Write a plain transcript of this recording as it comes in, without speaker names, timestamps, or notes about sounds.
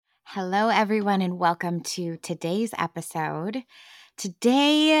Hello, everyone, and welcome to today's episode.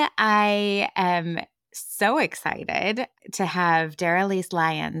 Today, I am so excited to have Daralyse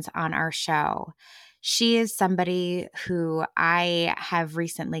Lyons on our show. She is somebody who I have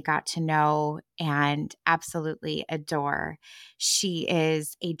recently got to know and absolutely adore. She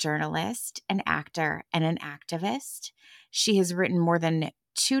is a journalist, an actor, and an activist. She has written more than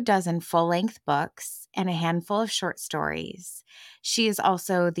 24 full-length books and a handful of short stories. She is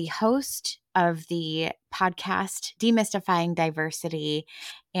also the host of the podcast Demystifying Diversity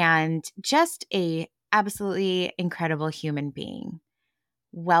and just a absolutely incredible human being.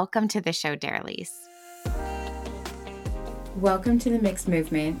 Welcome to the show, Daralyse. Welcome to the Mixed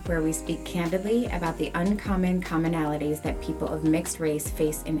Movement, where we speak candidly about the uncommon commonalities that people of mixed race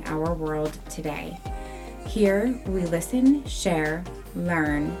face in our world today. Here, we listen, share,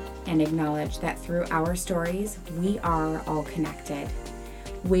 learn, and acknowledge that through our stories, we are all connected.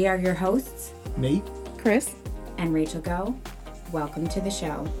 We are your hosts, Nate, Chris, and Rachel Go. Welcome to the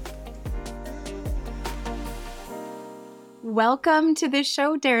show. Welcome to the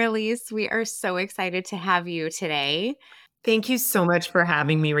show, Daralyse. We are so excited to have you today. thank you so much for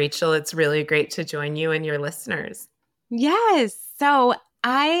having me, Rachel. It's really great to join you and your listeners. Yes. So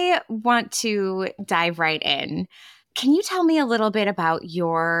I want to dive right in. Can you tell me a little bit about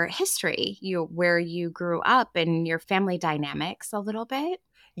your history, where you grew up and your family dynamics a little bit?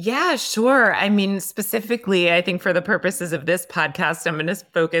 Yeah, sure. I mean, specifically, I think for the purposes of this podcast, I'm going to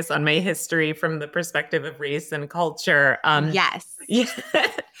focus on my history from the perspective of race and culture. Yes. Yeah.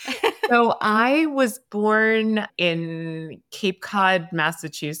 So I was born in Cape Cod,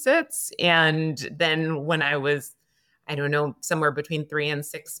 Massachusetts. And then when I was, somewhere between 3 and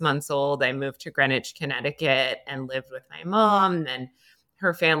 6 months old, I moved to Greenwich, Connecticut and lived with my mom and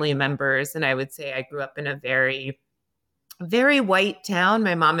her family members. And I would say I grew up in a very, very white town.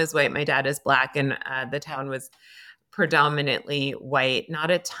 My mom is white, my dad is Black, and the town was predominantly white, not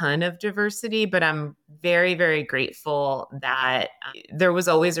a ton of diversity, but I'm very, very grateful that there was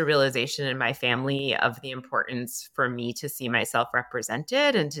always a realization in my family of the importance for me to see myself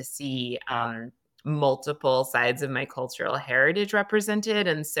represented and to see multiple sides of my cultural heritage represented.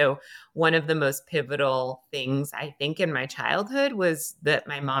 And so one of the most pivotal things I think in my childhood was that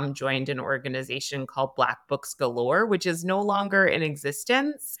my mom joined an organization called Black Books Galore, which is no longer in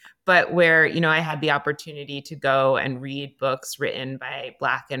existence, but where, I had the opportunity to go and read books written by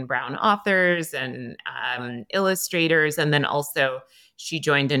Black and Brown authors and illustrators. And then also she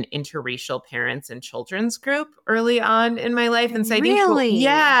joined an interracial parents and children's group early on in my life. And so I think,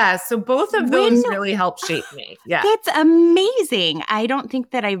 so both of those really helped shape me. Yeah. That's amazing. I don't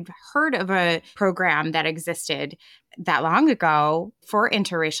think that I've heard of a program that existed that long ago for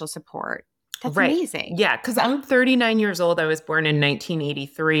interracial support. That's amazing. Yeah, because I'm 39 years old. I was born in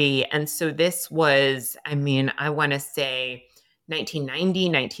 1983. And so this was, I want to say 1990,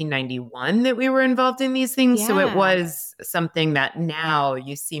 1991 that we were involved in these things. Yeah. So it was something that now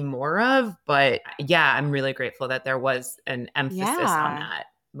you see more of. But yeah, I'm really grateful that there was an emphasis on that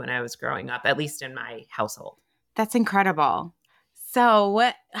when I was growing up, at least in my household. That's incredible.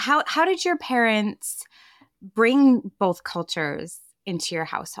 So how did your parents bring both cultures into your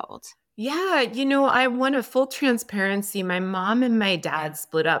household? Yeah, I want a full transparency. My mom and my dad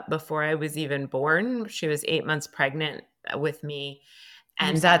split up before I was even born. She was 8 months pregnant with me.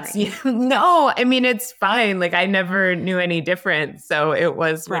 And that's, no, it's fine. Like I never knew any different. So it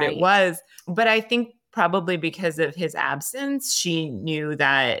was what it was. But I think probably because of his absence, she knew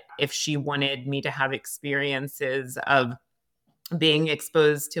that if she wanted me to have experiences of being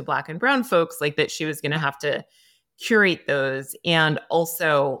exposed to Black and Brown folks, like that she was going to have to curate those. And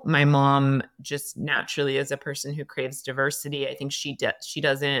also my mom just naturally is a person who craves diversity. I think she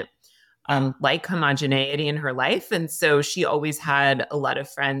doesn't like homogeneity in her life. And so she always had a lot of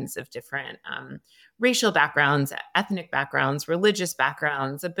friends of different racial backgrounds, ethnic backgrounds, religious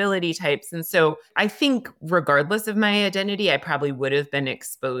backgrounds, ability types. And so I think regardless of my identity, I probably would have been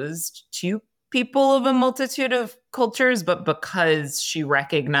exposed to people of a multitude of cultures, but because she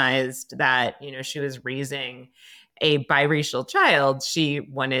recognized that, she was raising a biracial child, she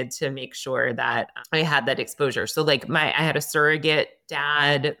wanted to make sure that I had that exposure. So like I had a surrogate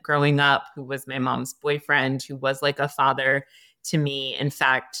dad growing up who was my mom's boyfriend, who was like a father to me. In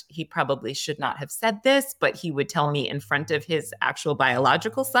fact, he probably should not have said this, but he would tell me in front of his actual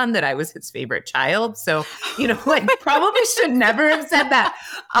biological son that I was his favorite child. So, probably should never have said that.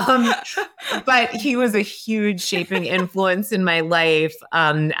 But he was a huge shaping influence in my life.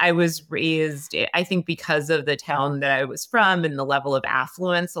 I was raised, I think because of the town that I was from and the level of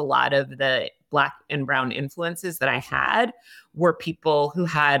affluence, a lot of the Black and Brown influences that I had were people who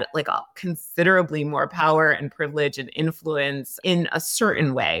had like a considerably more power and privilege and influence in a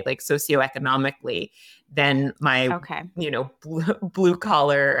certain way, like socioeconomically, than my, Okay. blue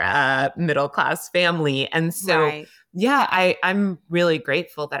collar, middle class family. And so, Right. yeah, I'm really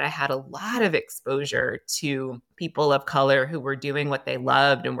grateful that I had a lot of exposure to people of color who were doing what they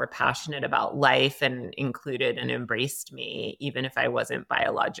loved and were passionate about life and included and embraced me, even if I wasn't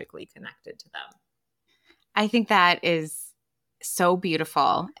biologically connected to them. I think that is so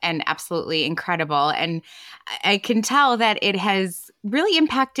beautiful and absolutely incredible. And I can tell that it has really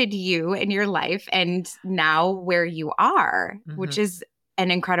impacted you and your life and now where you are, which is an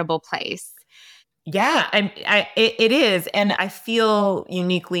incredible place. Yeah, it is. And I feel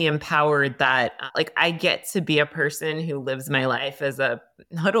uniquely empowered that like I get to be a person who lives my life as a,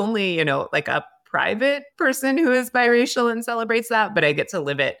 not only, like a private person who is biracial and celebrates that, but I get to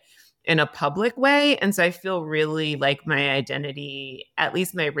live it in a public way. And so I feel really like my identity, at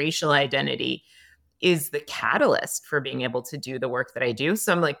least my racial identity, is the catalyst for being able to do the work that I do.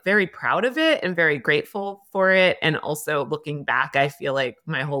 So I'm like very proud of it and very grateful for it. And also looking back, I feel like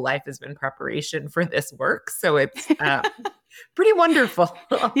my whole life has been preparation for this work. So it's pretty wonderful.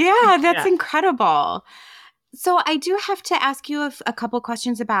 Yeah, that's incredible. So I do have to ask you a couple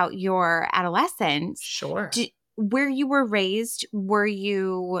questions about your adolescence. Sure. Where you were raised, were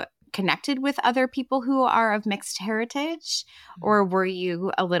you connected with other people who are of mixed heritage, or were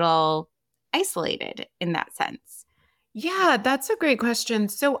you a little isolated in that sense? Yeah, that's a great question.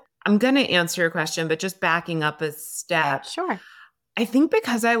 So I'm going to answer your question, but just backing up a step. Sure. I think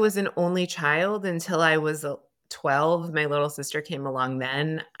because I was an only child until I was 12, my little sister came along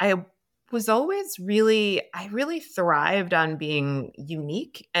then. I really thrived on being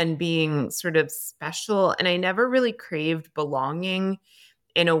unique and being sort of special. And I never really craved belonging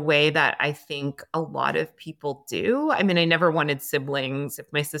in a way that I think a lot of people do. I mean, I never wanted siblings. If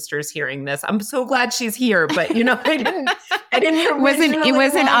my sister's hearing this, I'm so glad she's here. But I didn't. It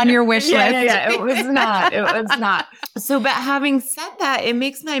wasn't on your wish list. Yeah, it was not. It was not. So, but having said that, it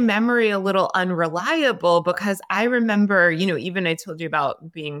makes my memory a little unreliable because I remember, even I told you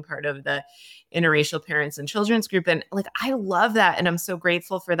about being part of the interracial parents and children's group. And like, I love that. And I'm so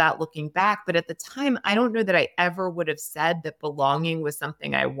grateful for that looking back. But at the time, I don't know that I ever would have said that belonging was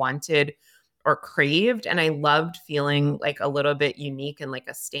something I wanted or craved. And I loved feeling like a little bit unique and like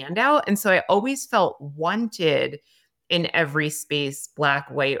a standout. And so I always felt wanted in every space, Black,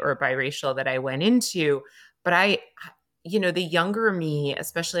 white, or biracial that I went into. But the younger me,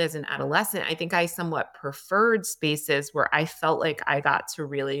 especially as an adolescent, I think I somewhat preferred spaces where I felt like I got to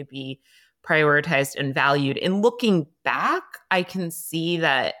really be prioritized and valued. And looking back, I can see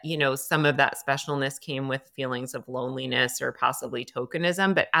that, some of that specialness came with feelings of loneliness or possibly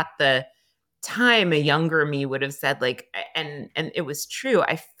tokenism. But at the time, a younger me would have said like, and it was true.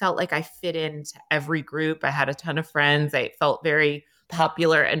 I felt like I fit into every group. I had a ton of friends. I felt very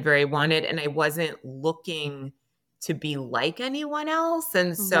popular and very wanted. And I wasn't looking to be like anyone else.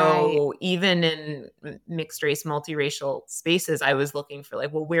 And so even in mixed race, multiracial spaces, I was looking for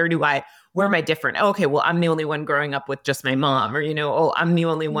like, well, where am I different? Oh, okay, well, I'm the only one growing up with just my mom, or, I'm the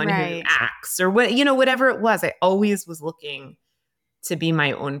only one who acts, or whatever it was. I always was looking to be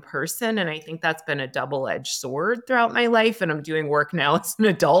my own person. And I think that's been a double-edged sword throughout my life. And I'm doing work now as an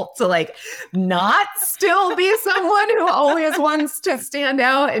adult to like not still be someone who always wants to stand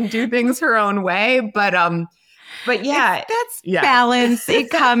out and do things her own way. But yeah, that's balance.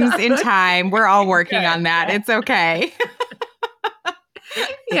 It comes in time. We're all working on that. It's okay.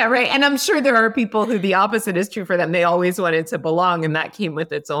 Yeah, right. And I'm sure there are people who the opposite is true for them. They always wanted to belong, and that came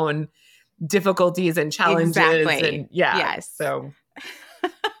with its own difficulties and challenges. Exactly. And yes. So.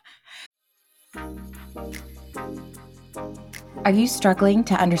 Are you struggling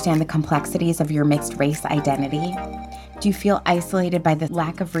to understand the complexities of your mixed race identity? Do you feel isolated by the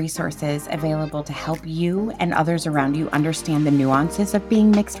lack of resources available to help you and others around you understand the nuances of being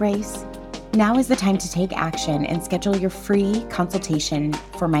mixed race? Now is the time to take action and schedule your free consultation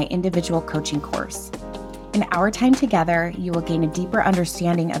for my individual coaching course. In our time together, you will gain a deeper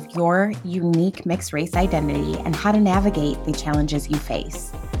understanding of your unique mixed race identity and how to navigate the challenges you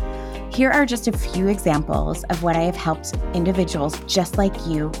face. Here are just a few examples of what I have helped individuals just like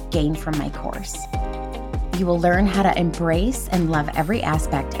you gain from my course. You will learn how to embrace and love every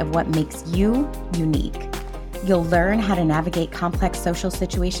aspect of what makes you unique. You'll learn how to navigate complex social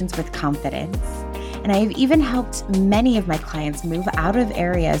situations with confidence. And I have even helped many of my clients move out of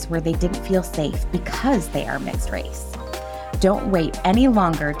areas where they didn't feel safe because they are mixed race. Don't wait any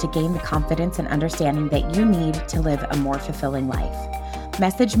longer to gain the confidence and understanding that you need to live a more fulfilling life.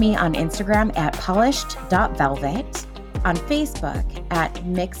 Message me on Instagram at polished.velvet on Facebook at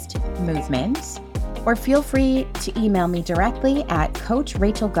Mixed Movement, or feel free to email me directly at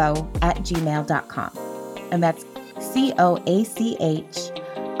coachrachelgo@gmail.com. And that's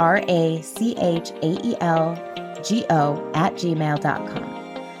CoachRachelGo@gmail.com.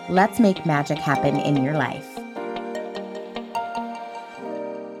 Let's make magic happen in your life.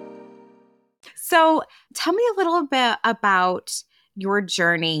 So tell me a little bit about your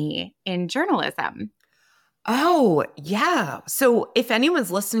journey in journalism. Oh, yeah. So if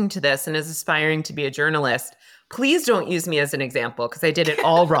anyone's listening to this and is aspiring to be a journalist, please don't use me as an example because I did it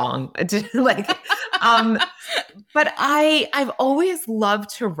all wrong. But I've always loved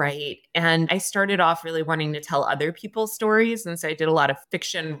to write, and I started off really wanting to tell other people's stories, and so I did a lot of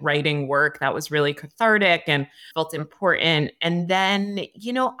fiction writing work that was really cathartic and felt important. And then,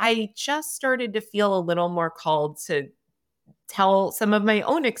 I just started to feel a little more called to tell some of my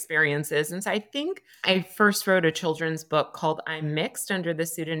own experiences. And so I think I first wrote a children's book called I'm Mixed under the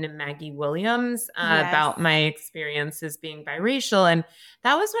pseudonym Maggie Williams about my experiences being biracial. And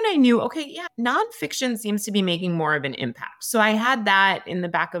that was when I knew, okay, yeah, nonfiction seems to be making more of an impact. So I had that in the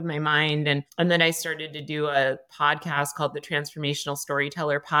back of my mind. And then I started to do a podcast called the Transformational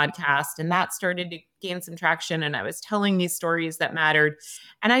Storyteller Podcast. And that started to gain some traction. And I was telling these stories that mattered.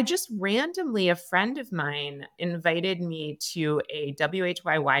 And I just randomly, a friend of mine invited me to a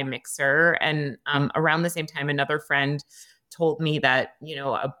WHYY mixer. And around the same time, another friend told me that,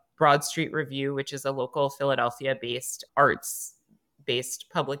 a Broad Street Review, which is a local Philadelphia-based arts-based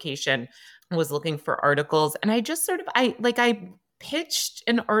publication, was looking for articles. And I just I pitched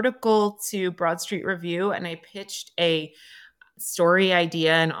an article to Broad Street Review, and I pitched a story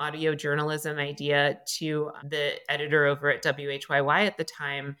idea and audio journalism idea to the editor over at WHYY at the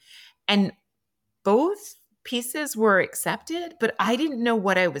time. And both pieces were accepted, but I didn't know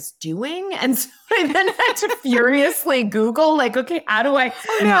what I was doing. And so I then had to furiously Google, okay, how do I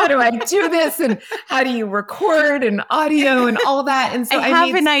do this? And how do you record and audio and all that? And so I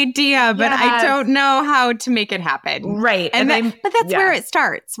have an idea, but I don't know how to make it happen. Right. But that's where it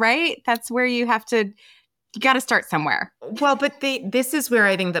starts, right? That's where you got to start somewhere. Well, but this is where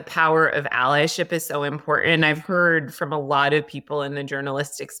I think the power of allyship is so important. I've heard from a lot of people in the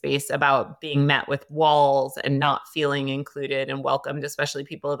journalistic space about being met with walls and not feeling included and welcomed, especially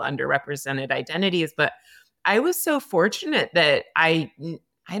people of underrepresented identities. But I was so fortunate that I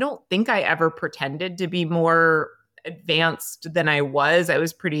don't think I ever pretended to be more advanced than I was. I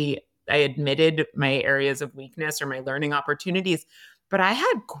admitted my areas of weakness or my learning opportunities. But I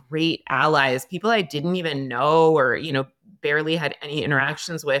had great allies, people I didn't even know or, barely had any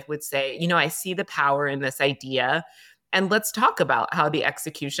interactions with would say, I see the power in this idea. And let's talk about how the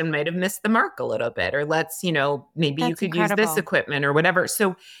execution might have missed the mark a little bit. Or let's, maybe you could use this equipment or whatever.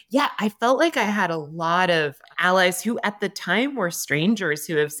 So yeah, I felt like I had a lot of allies who at the time were strangers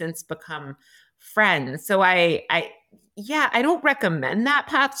who have since become friends. So I don't recommend that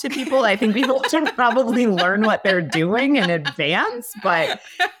path to people. I think people should probably learn what they're doing in advance, but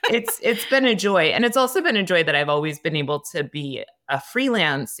it's been a joy. And it's also been a joy that I've always been able to be a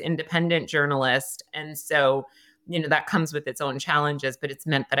freelance independent journalist. And so, that comes with its own challenges, but it's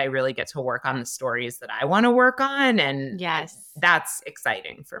meant that I really get to work on the stories that I want to work on. And that's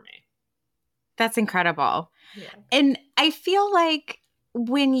exciting for me. That's incredible. Yeah. And I feel like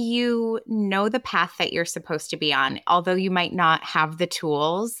when you know the path that you're supposed to be on, although you might not have the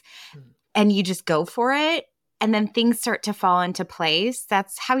tools and you just go for it, and then things start to fall into place,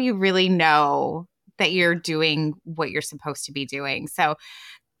 that's how you really know that you're doing what you're supposed to be doing. So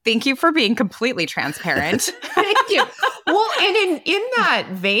thank you for being completely transparent. Thank you. Well, and in that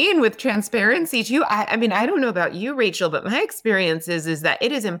vein with transparency too, I mean, I don't know about you, Rachel, but my experience is that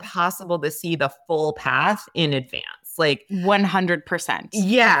it is impossible to see the full path in advance. 100%.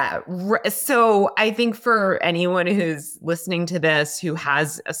 Yeah. So I think for anyone who's listening to this, who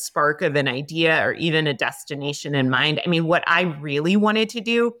has a spark of an idea or even a destination in mind, I mean, what I really wanted to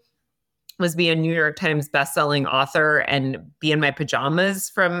do was be a New York Times bestselling author and be in my pajamas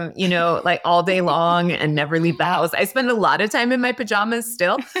from, all day long and never leave the house. I spend a lot of time in my pajamas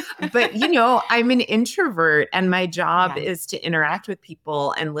still, but, I'm an introvert and my job is to interact with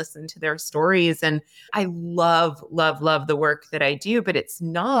people and listen to their stories. And I love, love, love the work that I do, but it's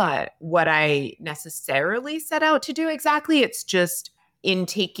not what I necessarily set out to do exactly. It's just in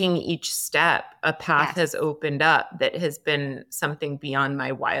taking each step, a path has opened up that has been something beyond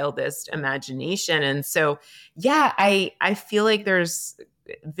my wildest imagination. And so, I feel like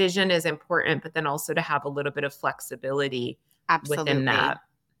vision is important, but then also to have a little bit of flexibility within that.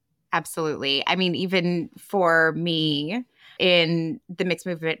 Absolutely. I mean, even for me in the Mixed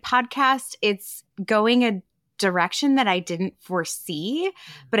Movement podcast, it's going a direction that I didn't foresee.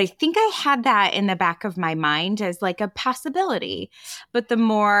 But I think I had that in the back of my mind as like a possibility. But the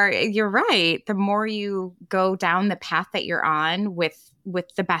more, you're right, the more you go down the path that you're on with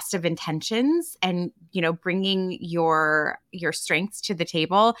the best of intentions and, you know, bringing your strengths to the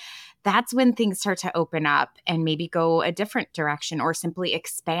table, that's when things start to open up and maybe go a different direction or simply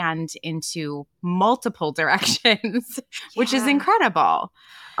expand into multiple directions, which is incredible.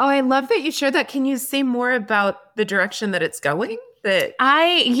 Oh, I love that you shared that. Can you say more about the direction that it's going?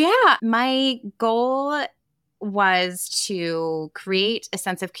 My goal was to create a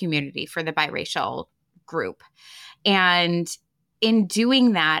sense of community for the biracial group. And in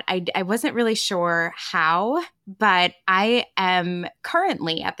doing that, I wasn't really sure how, but I am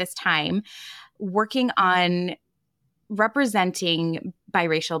currently at this time working on representing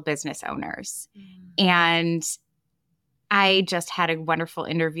biracial business owners. And I just had a wonderful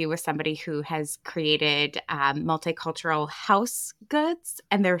interview with somebody who has created multicultural house goods,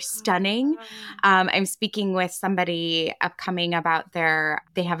 and they're stunning. I'm speaking with somebody upcoming about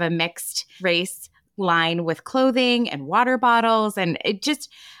they have a mixed race line with clothing and water bottles. And it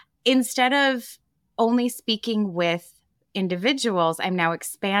just, instead of only speaking with individuals, I'm now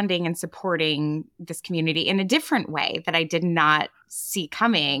expanding and supporting this community in a different way that I did not see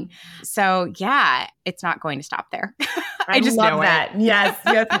coming. So yeah, it's not going to stop there. I just love know that. it. Yes.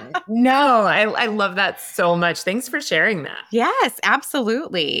 No, I love that so much. Thanks for sharing that. Yes,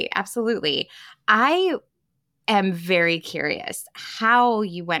 absolutely. Absolutely. I am very curious how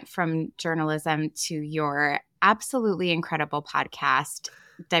you went from journalism to your absolutely incredible podcast,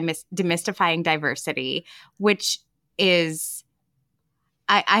 Demystifying Diversity, which is,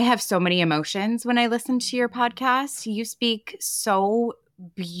 I have so many emotions when I listen to your podcast. You speak so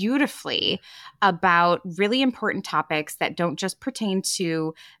beautifully about really important topics that don't just pertain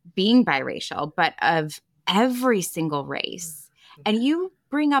to being biracial, but of every single race. And you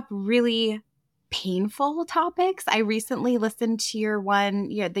bring up really painful topics. I recently listened to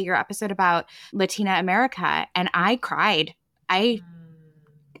your episode about Latina America, and I cried. I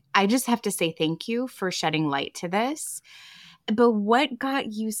just have to say thank you for shedding light to this. But what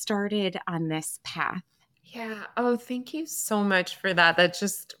got you started on this path? Yeah. Oh, thank you so much for that. That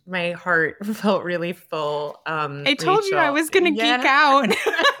just, my heart felt really full. I told you I was going to geek out. I'm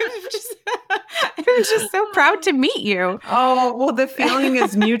just so proud to meet you. Oh, well, the feeling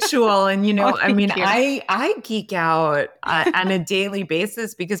is mutual. And, I geek out on a daily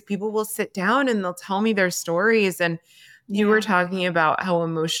basis because people will sit down and they'll tell me their stories. And you were talking about how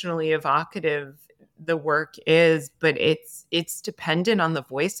emotionally evocative the work is, but it's dependent on the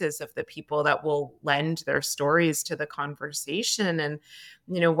voices of the people that will lend their stories to the conversation. And,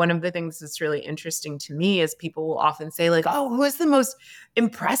 one of the things that's really interesting to me is people will often say like, oh, who is the most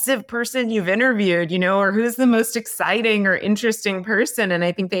impressive person you've interviewed, or who's the most exciting or interesting person? And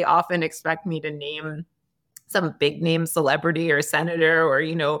I think they often expect me to name some big name celebrity or senator or,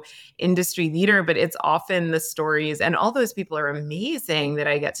 industry leader, but it's often the stories, and all those people are amazing that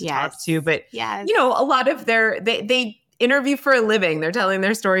I get to talk to. But, a lot of they interview for a living. They're telling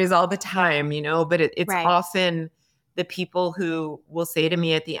their stories all the time, but it's often the people who will say to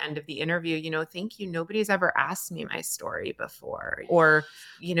me at the end of the interview, thank you. Nobody's ever asked me my story before. Or,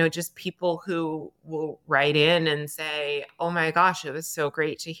 just people who will write in and say, oh my gosh, it was so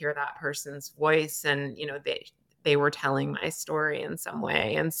great to hear that person's voice. And, they were telling my story in some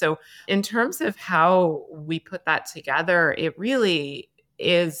way. And so in terms of how we put that together, it really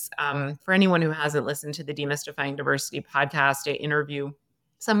is, for anyone who hasn't listened to the Demystifying Diversity podcast, I interview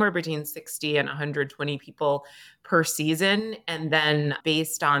somewhere between 60 and 120 people per season. And then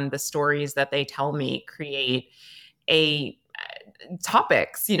based on the stories that they tell me, create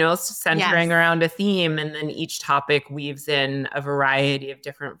topics, centering around a theme. And then each topic weaves in a variety of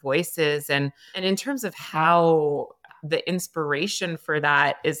different voices. And in terms of how the inspiration for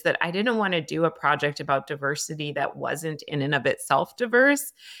that is that I didn't want to do a project about diversity that wasn't in and of itself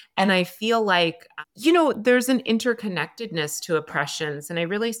diverse. And I feel like, there's an interconnectedness to oppressions. And I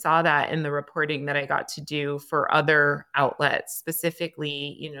really saw that in the reporting that I got to do for other outlets,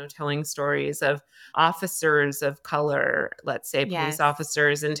 specifically, telling stories of officers of color, let's say police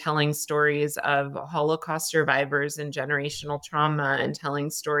officers, and telling stories of Holocaust survivors and generational trauma, and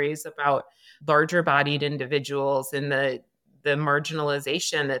telling stories about larger bodied individuals and the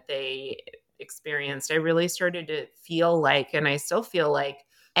marginalization that they experienced. I really started to feel like, and I still feel like,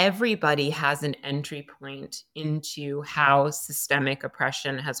 everybody has an entry point into how systemic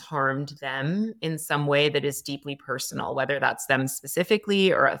oppression has harmed them in some way that is deeply personal, whether that's them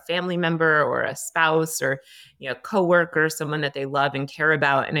specifically or a family member or a spouse or, coworker, someone that they love and care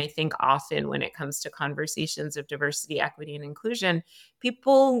about. And I think often when it comes to conversations of diversity, equity, and inclusion,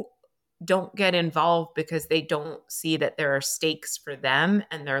 people don't get involved because they don't see that there are stakes for them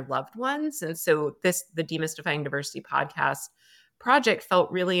and their loved ones. And so the Demystifying Diversity podcast project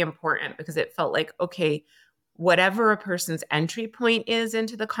felt really important because it felt like, okay, whatever a person's entry point is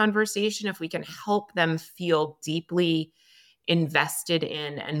into the conversation, if we can help them feel deeply invested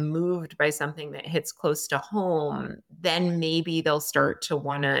in and moved by something that hits close to home, then maybe they'll start to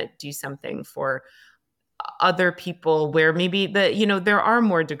want to do something for other people where maybe there are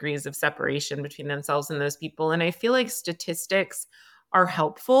more degrees of separation between themselves and those people. And I feel like statistics are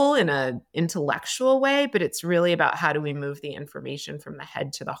helpful in an intellectual way, but it's really about how do we move the information from the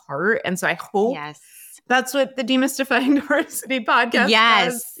head to the heart. And so I hope that's what the Demystifying Diversity podcast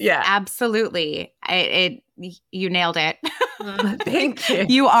does. Yeah, absolutely. You nailed it. Thank you.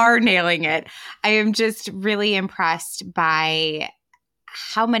 You are nailing it. I am just really impressed by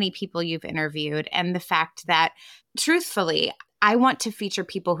how many people you've interviewed and the fact that, truthfully, I want to feature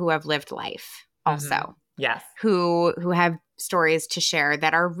people who have lived life also. Mm-hmm. Yes. Who have stories to share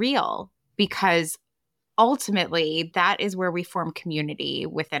that are real, because ultimately that is where we form community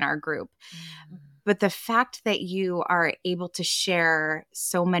within our group. Mm-hmm. But the fact that you are able to share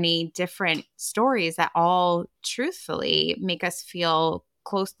so many different stories that all truthfully make us feel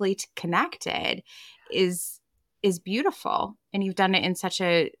closely connected is beautiful. And you've done it in such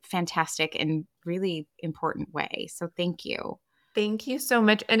a fantastic and really important way. So thank you. Thank you so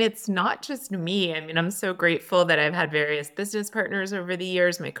much. And it's not just me. I mean, I'm so grateful that I've had various business partners over the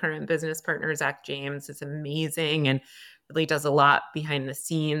years. My current business partner, Zach James, is amazing and really does a lot behind the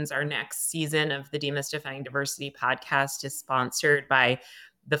scenes. Our next season of the Demystifying Diversity podcast is sponsored by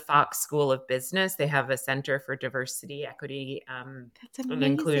the Fox School of Business. They have a Center for Diversity, Equity, and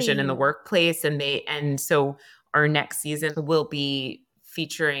Inclusion in the Workplace. And so our next season will be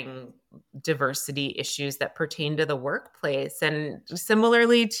featuring diversity issues that pertain to the workplace. And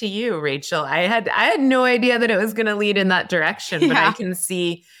similarly to you, Rachel, I had no idea that it was going to lead in that direction, but I can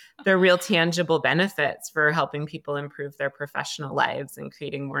see the real tangible benefits for helping people improve their professional lives and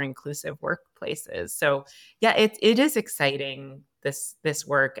creating more inclusive workplaces. So yeah, it is exciting, this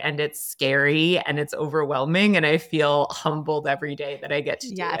work, and it's scary and it's overwhelming. And I feel humbled every day that I get to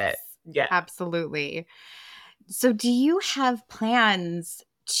do it. Yeah, absolutely. So do you have plans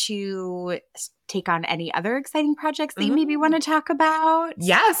to take on any other exciting projects that you maybe want to talk about?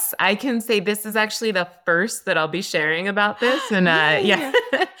 Yes, I can say this is actually the first that I'll be sharing about this. And yeah,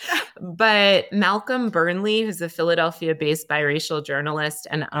 but Malcolm Burnley, who's a Philadelphia-based biracial journalist,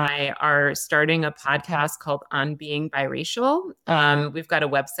 and I are starting a podcast called On Being Biracial. We've got a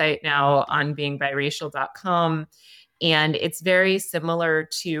website now, onbeingbiracial.com, and it's very similar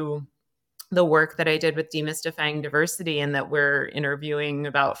to the work that I did with Demystifying Diversity, and that we're interviewing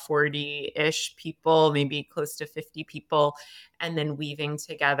about 40-ish people, maybe close to 50 people, and then weaving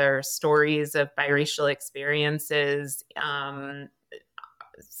together stories of biracial experiences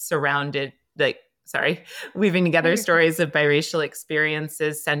weaving together stories of biracial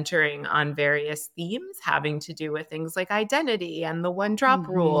experiences centering on various themes having to do with things like identity and the one drop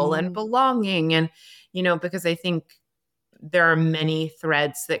rule and belonging. And, because I think there are many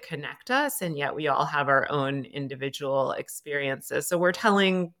threads that connect us, and yet we all have our own individual experiences. So we're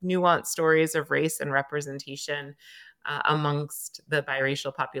telling nuanced stories of race and representation amongst the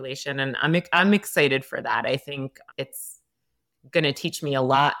biracial population. And I'm excited for that. I think it's going to teach me a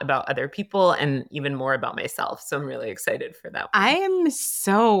lot about other people and even more about myself. So I'm really excited for that one. I am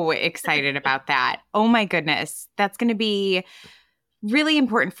so excited about that. Oh my goodness. That's going to be really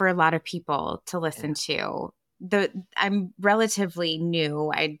important for a lot of people to listen to. I'm relatively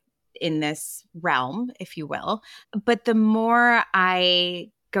new in this realm, if you will. But the more I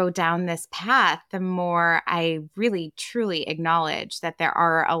go down this path, the more I really, truly acknowledge that there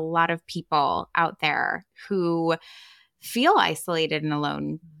are a lot of people out there who feel isolated and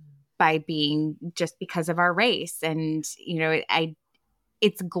alone by being just because of our race. And,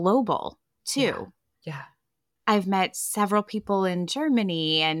 it's global too. Yeah. I've met several people in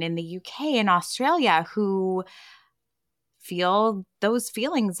Germany and in the UK and Australia who feel those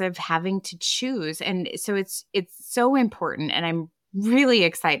feelings of having to choose. And so it's so important. And I'm really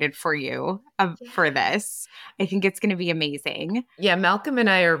excited for you for this. I think it's going to be amazing. Yeah, Malcolm and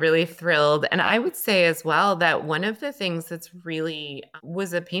I are really thrilled. And I would say as well that one of the things that's really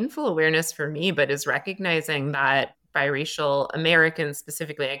was a painful awareness for me, but is recognizing that biracial Americans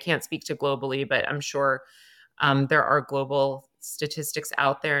specifically, I can't speak to globally, but I'm sure there are global statistics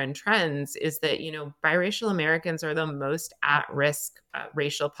out there and trends, is that, biracial Americans are the most at risk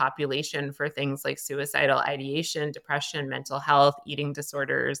racial population for things like suicidal ideation, depression, mental health, eating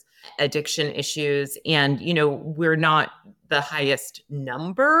disorders, addiction issues. And, we're not the highest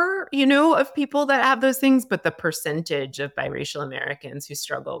number, of people that have those things, but the percentage of biracial Americans who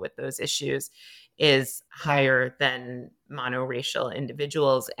struggle with those issues is higher than monoracial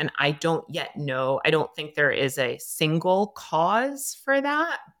individuals. And I don't yet know, I don't think there is a single cause for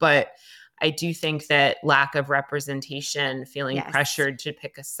that, but I do think that lack of representation, feeling pressured to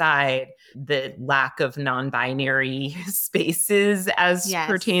pick a side, the lack of non-binary spaces as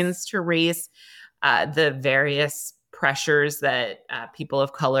pertains to race, the various pressures that people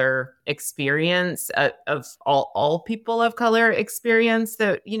of color experience, of all people of color experience,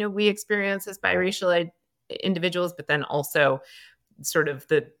 that we experience as biracial individuals, but then also sort of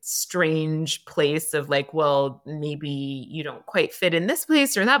the strange place of like, well, maybe you don't quite fit in this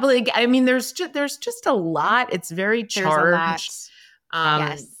place or that. But like, I mean, there's just a lot. It's very charged.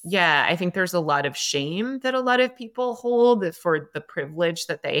 Yeah, I think there's a lot of shame that a lot of people hold for the privilege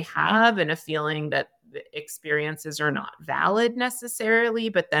that they have, and a feeling that the experiences are not valid necessarily,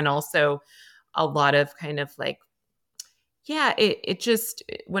 but then also a lot of kind of like, yeah, it just,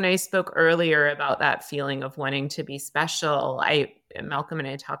 when I spoke earlier about that feeling of wanting to be special, Malcolm and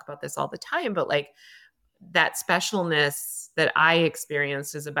I talk about this all the time, but like that specialness that I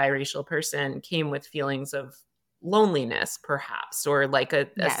experienced as a biracial person came with feelings of loneliness, perhaps, or like a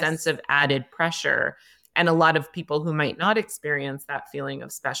sense of added pressure. And a lot of people who might not experience that feeling of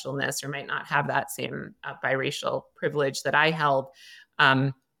specialness, or might not have that same biracial privilege that I held,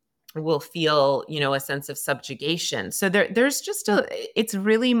 will feel, a sense of subjugation. So there's just it's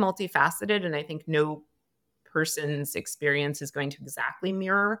really multifaceted. And I think no person's experience is going to exactly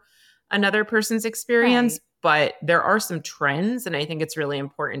mirror another person's experience. Right. But there are some trends, and I think it's really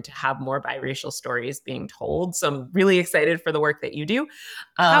important to have more biracial stories being told. So I'm really excited for the work that you do.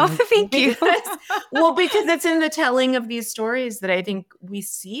 Thank you. Because it's in the telling of these stories that I think we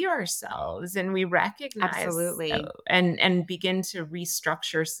see ourselves and we recognize. Absolutely. And begin to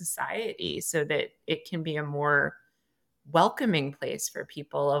restructure society so that it can be a more welcoming place for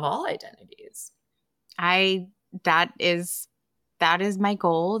people of all identities. That is my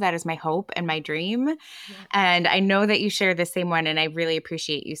goal. That is my hope and my dream. Yeah. And I know that you share the same one, and I really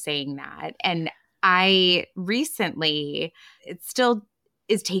appreciate you saying that. And I recently, it still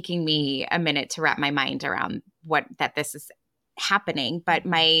is taking me a minute to wrap my mind around that this is happening. But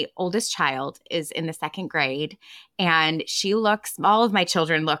my oldest child is in the second grade, and all of my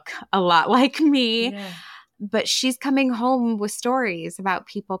children look a lot like me. Yeah. But she's coming home with stories about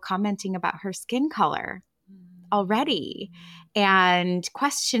people commenting about her skin color already, and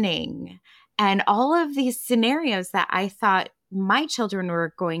questioning, and all of these scenarios that I thought my children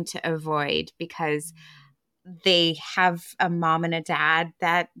were going to avoid because they have a mom and a dad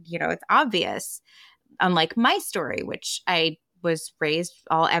that, it's obvious. Unlike my story, which I was raised,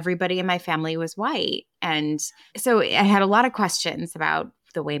 everybody in my family was white. And so I had a lot of questions about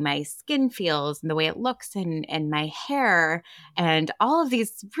the way my skin feels and the way it looks, and my hair, and all of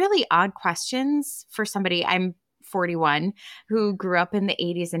these really odd questions for somebody. I'm 41 who grew up in the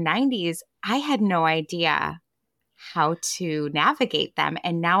 80s and 90s. I had no idea how to navigate them.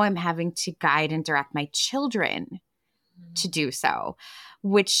 And now I'm having to guide and direct my children to do so,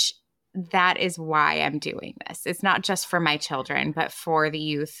 which that is why I'm doing this. It's not just for my children, but for the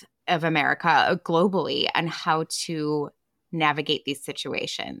youth of America globally, and how to navigate these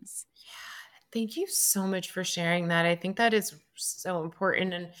situations. Thank you so much for sharing that. I think that is so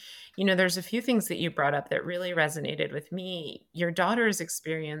important. And, there's a few things that you brought up that really resonated with me. Your daughter's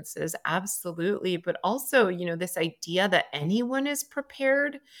experiences, absolutely. But also, this idea that anyone is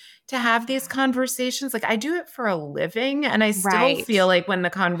prepared to have these conversations. Like, I do it for a living, and I still feel like when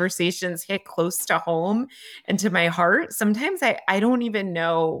the conversations hit close to home and to my heart, sometimes I don't even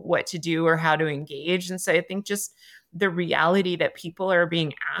know what to do or how to engage. And so I think just the reality that people are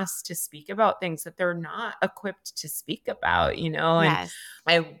being asked to speak about things that they're not equipped to speak about, and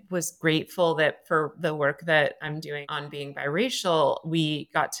I was grateful that for the work that I'm doing on being biracial, we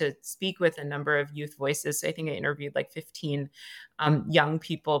got to speak with a number of youth voices. So I think I interviewed like 15 young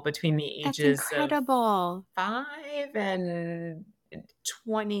people between the ages of 5 and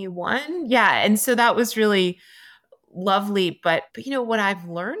 21. Yeah. And so that was really lovely. But what I've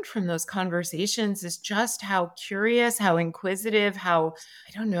learned from those conversations is just how curious, how inquisitive, how,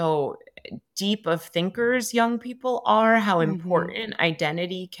 deep of thinkers young people are, how important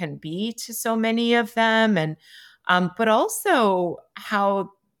identity can be to so many of them. And But also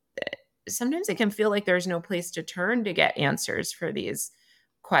how sometimes it can feel like there's no place to turn to get answers for these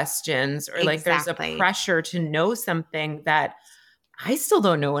questions, or like there's a Exactly. pressure to know something that I still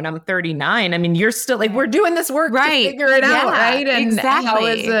don't know when I'm 39. I mean, you're still like, we're doing this work to figure it out, right? And how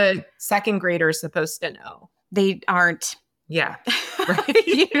is a second grader supposed to know? They aren't. Yeah.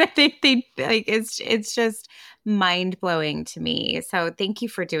 Right. they like it's just mind-blowing to me. So thank you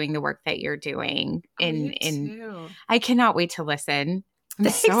for doing the work that you're doing. You too. I cannot wait to listen. I'm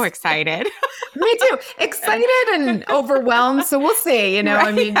so excited. Me too. Excited and overwhelmed. So we'll see, you know, right?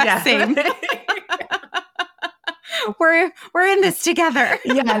 I mean, yeah. Same. We're in this together.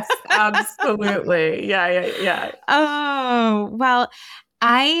 Yes, absolutely. Yeah. Oh, well,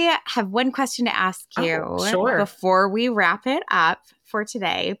 I have one question to ask you before we wrap it up for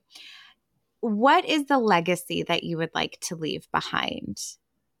today. What is the legacy that you would like to leave behind?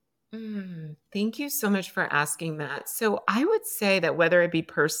 Thank you so much for asking that. So I would say that whether it be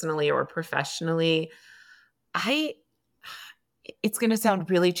personally or professionally, it's going to sound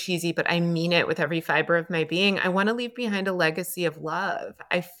really cheesy, but I mean it with every fiber of my being. I want to leave behind a legacy of love.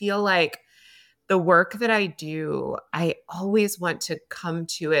 I feel like the work that I do, I always want to come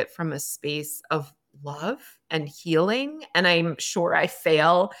to it from a space of love and healing. And I'm sure I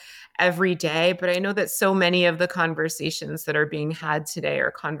fail every day, but I know that so many of the conversations that are being had today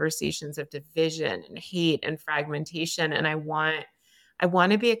are conversations of division and hate and fragmentation. And I want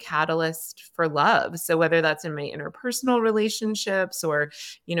to be a catalyst for love. So whether that's in my interpersonal relationships or,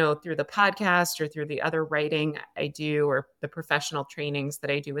 you know, through the podcast or through the other writing I do or the professional trainings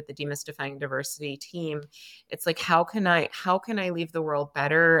that I do with the Demystifying Diversity team, it's like, how can I leave the world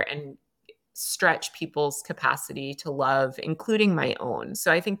better and stretch people's capacity to love, including my own?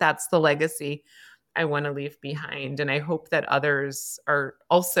 So I think that's the legacy I want to leave behind. And I hope that others are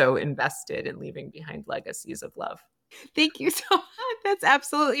also invested in leaving behind legacies of love. Thank you so much. That's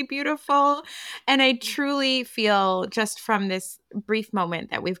absolutely beautiful. And I truly feel just from this brief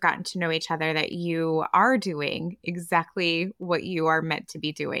moment that we've gotten to know each other that you are doing exactly what you are meant to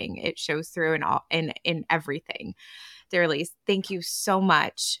be doing. It shows through in everything. Daralyse, thank you so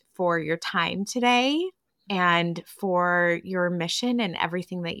much for your time today and for your mission and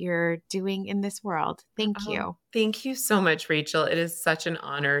everything that you're doing in this world. Thank you. Thank you so much, Rachel. It is such an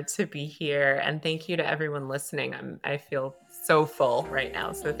honor to be here. And thank you to everyone listening. I feel so full right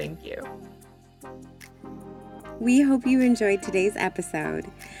now. So thank you. We hope you enjoyed today's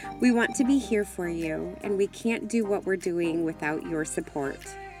episode. We want to be here for you, and we can't do what we're doing without your support.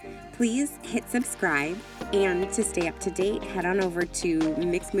 Please hit subscribe, and to stay up to date, head on over to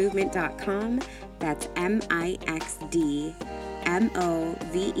mixedmovement.com. That's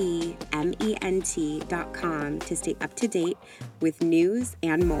MIXDMOVEMENT.com to stay up to date with news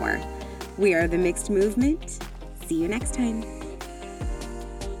and more. We are the Mixed Movement. See you next time.